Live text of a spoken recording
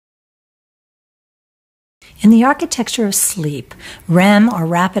In the architecture of sleep, REM, or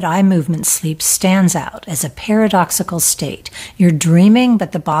rapid eye movement sleep, stands out as a paradoxical state. You're dreaming,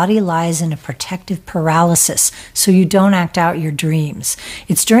 but the body lies in a protective paralysis, so you don't act out your dreams.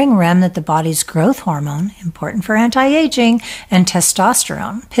 It's during REM that the body's growth hormone, important for anti-aging, and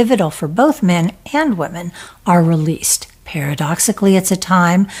testosterone, pivotal for both men and women, are released. Paradoxically, it's a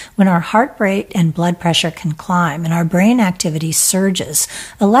time when our heart rate and blood pressure can climb and our brain activity surges.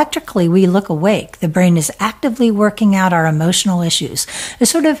 Electrically, we look awake. The brain is actively working out our emotional issues. A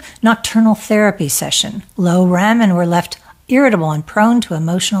sort of nocturnal therapy session. Low REM, and we're left irritable and prone to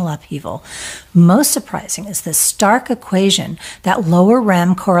emotional upheaval. Most surprising is the stark equation that lower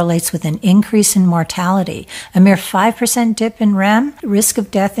REM correlates with an increase in mortality. A mere 5% dip in REM, risk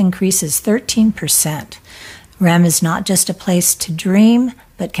of death increases 13%. REM is not just a place to dream,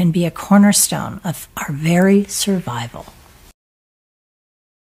 but can be a cornerstone of our very survival.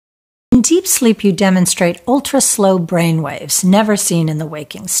 In deep sleep, you demonstrate ultra-slow brain waves, never seen in the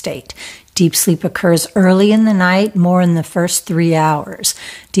waking state. Deep sleep occurs early in the night, more in the first 3 hours.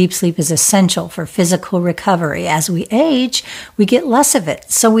 Deep sleep is essential for physical recovery. As we age, we get less of it,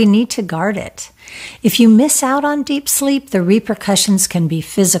 so we need to guard it. If you miss out on deep sleep, the repercussions can be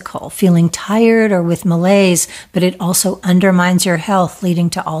physical, feeling tired or with malaise, but it also undermines your health, leading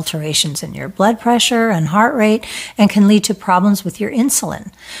to alterations in your blood pressure and heart rate, and can lead to problems with your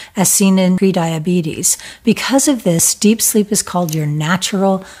insulin, as seen in prediabetes. Because of this, deep sleep is called your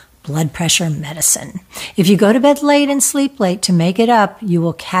natural blood pressure medicine. If you go to bed late and sleep late to make it up, you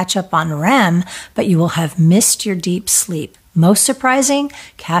will catch up on REM, but you will have missed your deep sleep. Most surprising,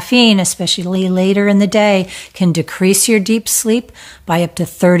 caffeine, especially later in the day, can decrease your deep sleep by up to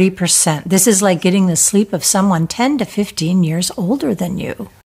 30%. This is like getting the sleep of someone 10 to 15 years older than you.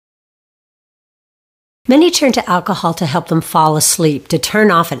 Many turn to alcohol to help them fall asleep, to turn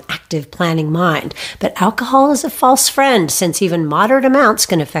off an active planning mind. But alcohol is a false friend, since even moderate amounts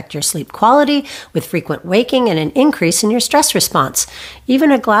can affect your sleep quality with frequent waking and an increase in your stress response.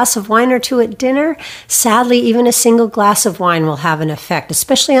 Even a glass of wine or two at dinner, sadly, even a single glass of wine will have an effect,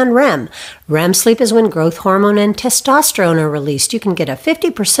 especially on REM. REM sleep is when growth hormone and testosterone are released. You can get a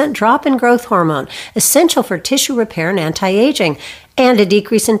 50% drop in growth hormone, essential for tissue repair and anti-aging, and a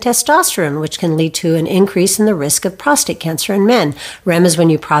decrease in testosterone, which can lead to an increase in the risk of prostate cancer in men. REM is when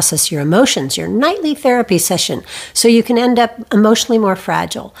you process your emotions, your nightly therapy session, so you can end up emotionally more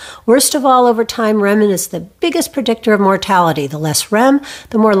fragile. Worst of all, over time, REM is the biggest predictor of mortality. The less REM,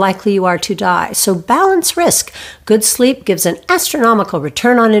 the more likely you are to die. So balance risk. Good sleep gives an astronomical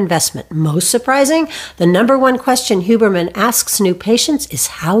return on investment. Most surprising, the number one question Huberman asks new patients is,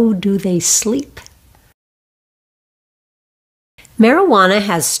 how do they sleep? Marijuana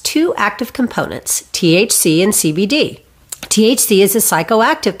has two active components, THC and CBD. THC is the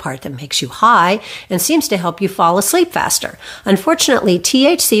psychoactive part that makes you high and seems to help you fall asleep faster. Unfortunately,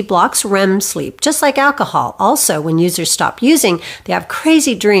 THC blocks REM sleep, just like alcohol. Also, when users stop using, they have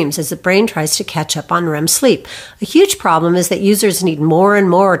crazy dreams as the brain tries to catch up on REM sleep. A huge problem is that users need more and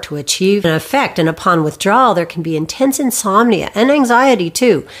more to achieve an effect, and upon withdrawal, there can be intense insomnia and anxiety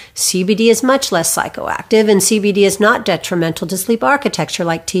too. CBD is much less psychoactive, and CBD is not detrimental to sleep architecture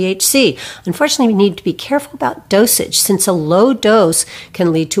like THC. Unfortunately, we need to be careful about dosage, since a low dose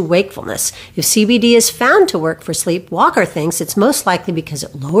can lead to wakefulness. If CBD is found to work for sleep, Walker thinks it's most likely because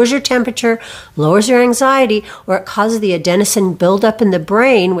it lowers your temperature, lowers your anxiety, or it causes the adenosine buildup in the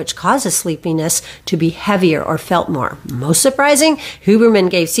brain, which causes sleepiness to be heavier or felt more. Most surprising,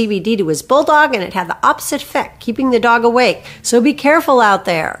 Huberman gave CBD to his bulldog and it had the opposite effect, keeping the dog awake. So be careful out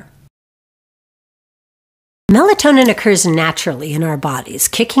there. Melatonin occurs naturally in our bodies,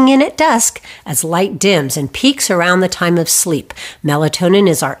 kicking in at dusk as light dims and peaks around the time of sleep. Melatonin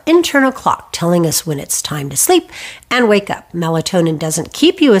is our internal clock telling us when it's time to sleep and wake up. Melatonin doesn't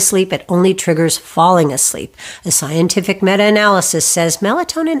keep you asleep, it only triggers falling asleep. A scientific meta-analysis says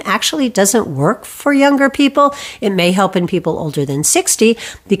melatonin actually doesn't work for younger people. It may help in people older than 60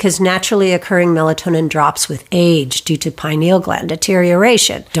 because naturally occurring melatonin drops with age due to pineal gland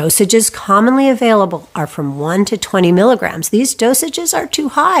deterioration. Dosages commonly available are from 1 to 20 milligrams. These dosages are too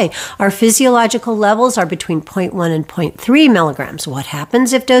high. Our physiological levels are between 0.1 and 0.3 milligrams. What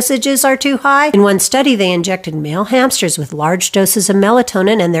happens if dosages are too high? In one study, they injected male hamsters with large doses of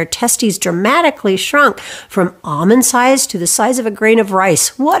melatonin and their testes dramatically shrunk from almond size to the size of a grain of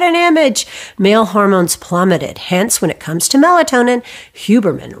rice. What an image! Male hormones plummeted. Hence, when it comes to melatonin,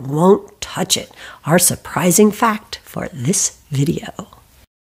 Huberman won't touch it. Our surprising fact for this video.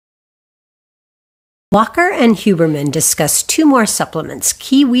 Walker and Huberman discuss two more supplements,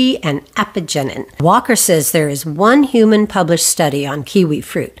 Kiwi and apigenin. Walker says there is one human published study on kiwi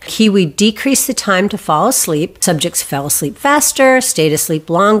fruit. Kiwi decreased the time to fall asleep. Subjects fell asleep faster, stayed asleep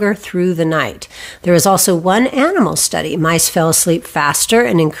longer through the night. There is also one animal study. Mice fell asleep faster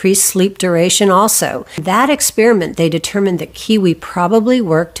and increased sleep duration also. That experiment, they determined that kiwi probably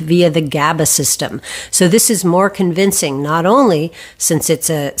worked via the GABA system. So this is more convincing, not only since it's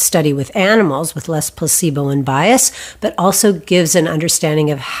a study with animals with less placebo and bias, but also gives an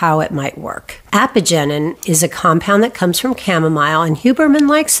understanding of how it might work. Apigenin is a compound that comes from chamomile, and Huberman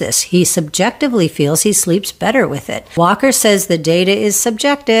likes this. He subjectively feels he sleeps better with it. Walker says the data is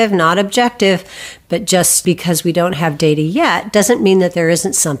subjective, not objective, but just because we don't have data yet doesn't mean that there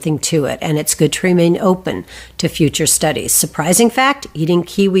isn't something to it, and it's good to remain open to future studies. Surprising fact, eating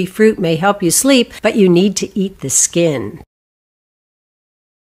kiwi fruit may help you sleep, but you need to eat the skin.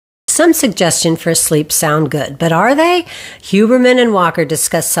 Some suggestions for sleep sound good, but are they? Huberman and Walker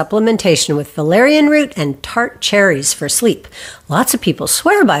discuss supplementation with valerian root and tart cherries for sleep. Lots of people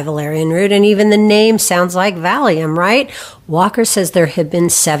swear by valerian root, and even the name sounds like Valium, right? Walker says there have been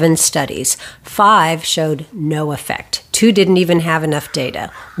 7 studies. 5 showed no effect. 2 didn't even have enough data.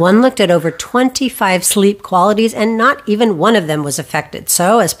 1 looked at over 25 sleep qualities, and not even one of them was affected.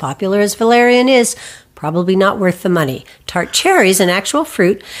 So, as popular as valerian is, probably not worth the money. Tart cherries, an actual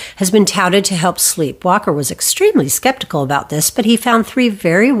fruit, has been touted to help sleep. Walker was extremely skeptical about this, but he found 3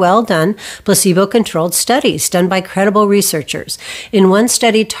 very well-done placebo-controlled studies done by credible researchers. In one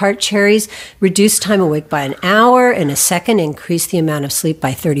study, tart cherries reduced time awake by an hour, in a second increased the amount of sleep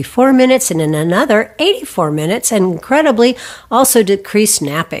by 34 minutes, and in another 84 minutes, and incredibly also decreased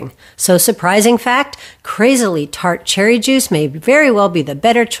napping. So surprising fact, crazily tart cherry juice may very well be the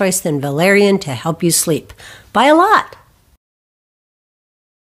better choice than valerian to help you sleep. By a lot.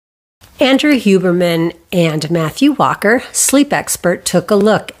 Andrew Huberman and Matthew Walker, sleep expert, took a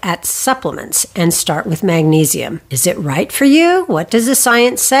look at supplements and start with magnesium. Is it right for you? What does the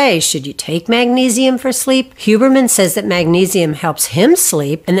science say? Should you take magnesium for sleep? Huberman says that magnesium helps him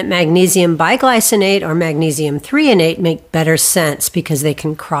sleep and that magnesium biglycinate or magnesium threonate make better sense because they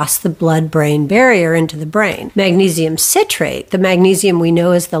can cross the blood-brain barrier into the brain. Magnesium citrate, the magnesium we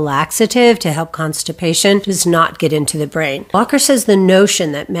know is the laxative to help constipation, does not get into the brain. Walker says the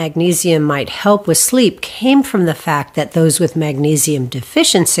notion that magnesium might help with sleep came from the fact that those with magnesium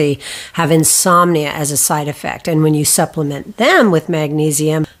deficiency have insomnia as a side effect. And when you supplement them with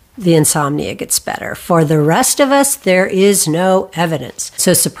magnesium, the insomnia gets better. For the rest of us, there is no evidence.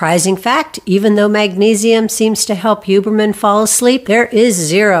 So surprising fact, even though magnesium seems to help Huberman fall asleep, there is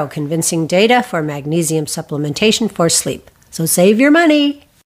 0 convincing data for magnesium supplementation for sleep. So save your money.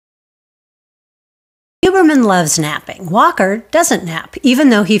 Huberman loves napping. Walker doesn't nap, even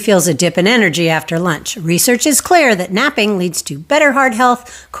though he feels a dip in energy after lunch. Research is clear that napping leads to better heart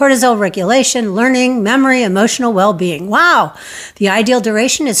health, cortisol regulation, learning, memory, emotional well-being. Wow! The ideal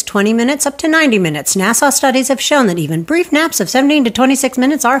duration is 20 minutes up to 90 minutes. NASA studies have shown that even brief naps of 17 to 26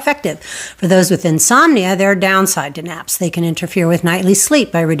 minutes are effective. For those with insomnia, there are downside to naps. They can interfere with nightly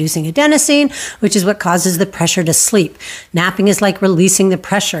sleep by reducing adenosine, which is what causes the pressure to sleep. Napping is like releasing the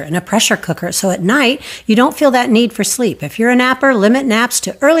pressure in a pressure cooker, so at night, you don't feel that need for sleep. If you're a napper, limit naps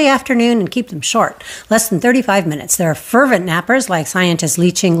to early afternoon and keep them short, less than 35 minutes. There are fervent nappers like scientist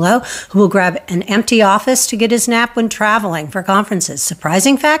Li Ching-lo who will grab an empty office to get his nap when traveling for conferences.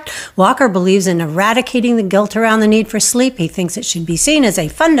 Surprising fact, Walker believes in eradicating the guilt around the need for sleep. He thinks it should be seen as a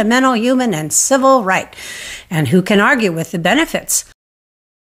fundamental human and civil right. And who can argue with the benefits?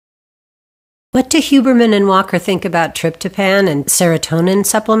 What do Huberman and Walker think about tryptophan and serotonin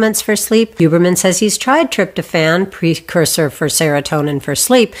supplements for sleep? Huberman says he's tried tryptophan, precursor for serotonin for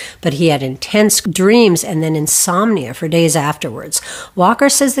sleep, but he had intense dreams and then insomnia for days afterwards. Walker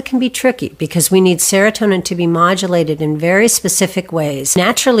says that can be tricky because we need serotonin to be modulated in very specific ways.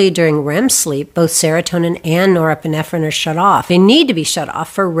 Naturally, during REM sleep, both serotonin and norepinephrine are shut off. They need to be shut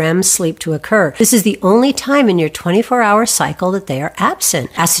off for REM sleep to occur. This is the only time in your 24-hour cycle that they are absent.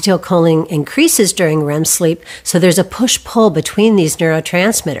 Acetylcholine increases during REM sleep, so there's a push-pull between these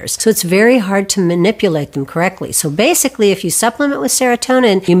neurotransmitters. So it's very hard to manipulate them correctly. So basically, if you supplement with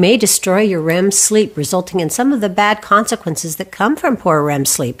serotonin, you may destroy your REM sleep, resulting in some of the bad consequences that come from poor REM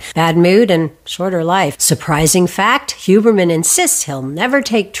sleep. Bad mood and shorter life. Surprising fact, Huberman insists he'll never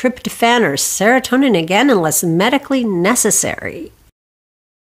take tryptophan or serotonin again unless medically necessary.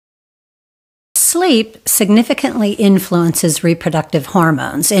 Sleep significantly influences reproductive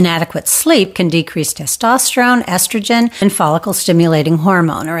hormones. Inadequate sleep can decrease testosterone, estrogen, and follicle-stimulating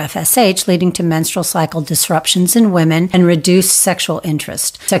hormone, or FSH, leading to menstrual cycle disruptions in women and reduced sexual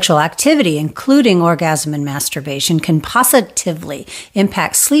interest. Sexual activity, including orgasm and masturbation, can positively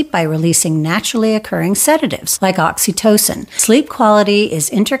impact sleep by releasing naturally occurring sedatives, like oxytocin. Sleep quality is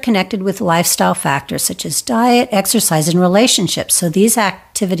interconnected with lifestyle factors such as diet, exercise, and relationships, so these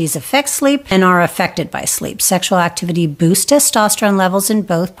activities affect sleep and are affected by sleep. Sexual activity boosts testosterone levels in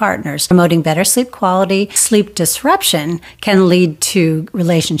both partners, promoting better sleep quality. Sleep disruption can lead to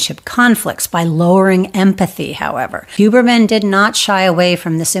relationship conflicts by lowering empathy, however. Huberman did not shy away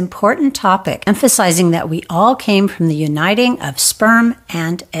from this important topic, emphasizing that we all came from the uniting of sperm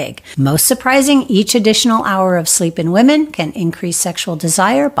and egg. Most surprising, each additional hour of sleep in women can increase sexual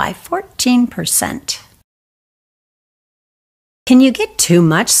desire by 14%. Can you get too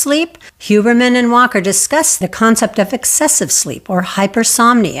much sleep? Huberman and Walker discuss the concept of excessive sleep, or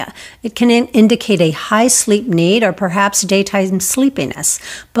hypersomnia. It can indicate a high sleep need or perhaps daytime sleepiness.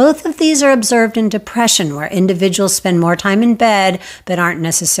 Both of these are observed in depression, where individuals spend more time in bed but aren't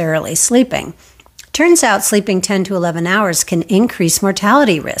necessarily sleeping. Turns out sleeping 10 to 11 hours can increase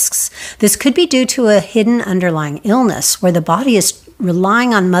mortality risks. This could be due to a hidden underlying illness where the body is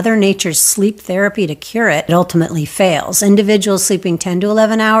relying on Mother Nature's sleep therapy to cure it. It ultimately fails. Individuals sleeping 10 to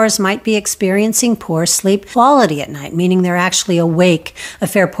 11 hours might be experiencing poor sleep quality at night, meaning they're actually awake a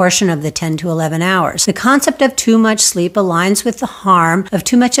fair portion of the 10 to 11 hours. The concept of too much sleep aligns with the harm of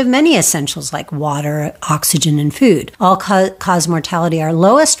too much of many essentials like water, oxygen, and food. All-cause mortality are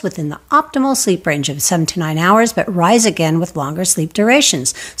lowest within the optimal sleep range of 7 to 9 hours, but rise again with longer sleep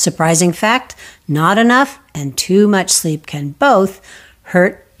durations. Surprising fact, not enough and too much sleep can both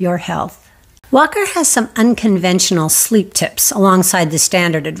hurt your health. Walker has some unconventional sleep tips alongside the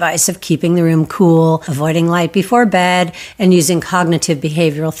standard advice of keeping the room cool, avoiding light before bed, and using cognitive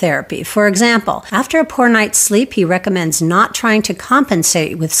behavioral therapy. For example, after a poor night's sleep, he recommends not trying to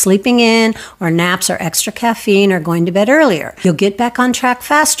compensate with sleeping in or naps or extra caffeine or going to bed earlier. You'll get back on track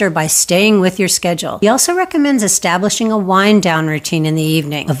faster by staying with your schedule. He also recommends establishing a wind-down routine in the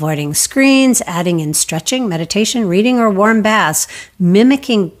evening, avoiding screens, adding in stretching, meditation, reading, or warm baths,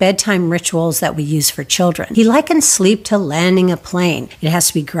 mimicking bedtime rituals that we use for children. He likens sleep to landing a plane. It has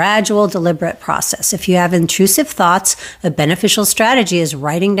to be a gradual, deliberate process. If you have intrusive thoughts, a beneficial strategy is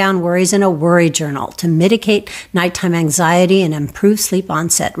writing down worries in a worry journal to mitigate nighttime anxiety and improve sleep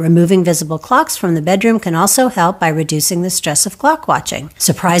onset. Removing visible clocks from the bedroom can also help by reducing the stress of clock watching.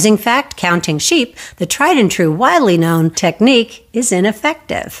 Surprising fact, counting sheep, the tried and true, widely known technique, is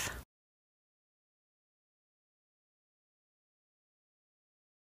ineffective.